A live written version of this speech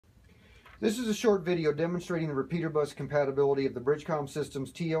This is a short video demonstrating the repeater bus compatibility of the BridgeCom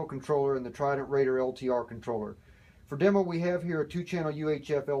Systems TL Controller and the Trident Raider LTR Controller. For demo, we have here a 2-channel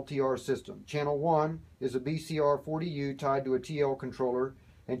UHF LTR system. Channel 1 is a BCR40U tied to a TL controller,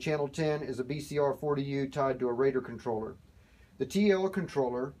 and channel 10 is a BCR40U tied to a Raider controller. The TL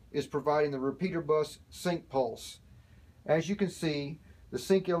controller is providing the repeater bus sync pulse. As you can see, the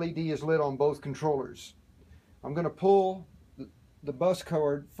sync LED is lit on both controllers. I'm going to pull the bus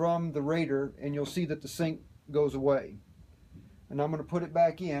cord from the Raider and you'll see that the sync goes away. And I'm going to put it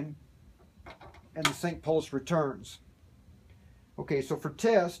back in and the sync pulse returns. Okay, so for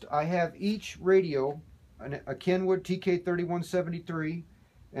test, I have each radio, a Kenwood TK3173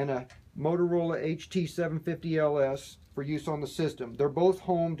 and a Motorola HT750LS for use on the system. They're both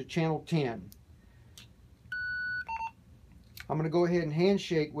home to channel 10. I'm going to go ahead and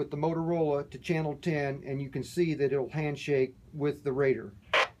handshake with the Motorola to channel 10, and you can see that it'll handshake with the Raider.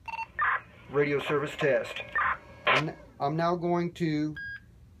 Radio service test. And I'm now going to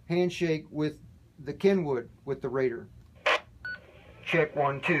handshake with the Kenwood with the Raider. Check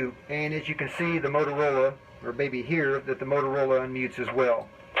 1, 2. And as you can see, the Motorola, or maybe hear that the Motorola unmutes as well.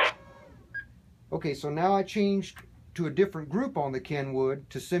 Okay, so now I changed to a different group on the Kenwood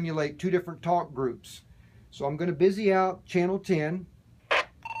to simulate two different talk groups. So I'm going to busy out channel 10,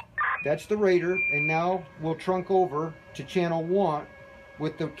 that's the Raider, and now we'll trunk over to channel 1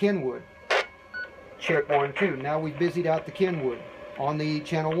 with the Kenwood. Check 1, 2. Now we've busied out the Kenwood on the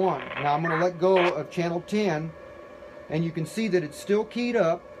channel 1. Now I'm going to let go of channel 10, and you can see that it's still keyed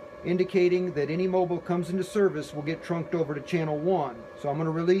up, indicating that any mobile comes into service will get trunked over to channel 1. So I'm going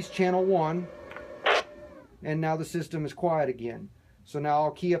to release channel 1, and now the system is quiet again. So now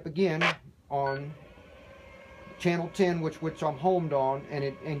I'll key up again on channel 10, which I'm homed on, and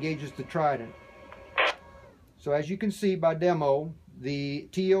it engages the Trident. So as you can see by demo, the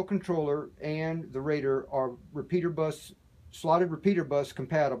TL controller and the Raider are slotted repeater bus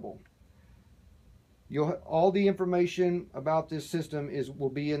compatible. All the information about this system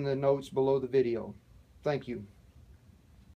will be in the notes below the video. Thank you.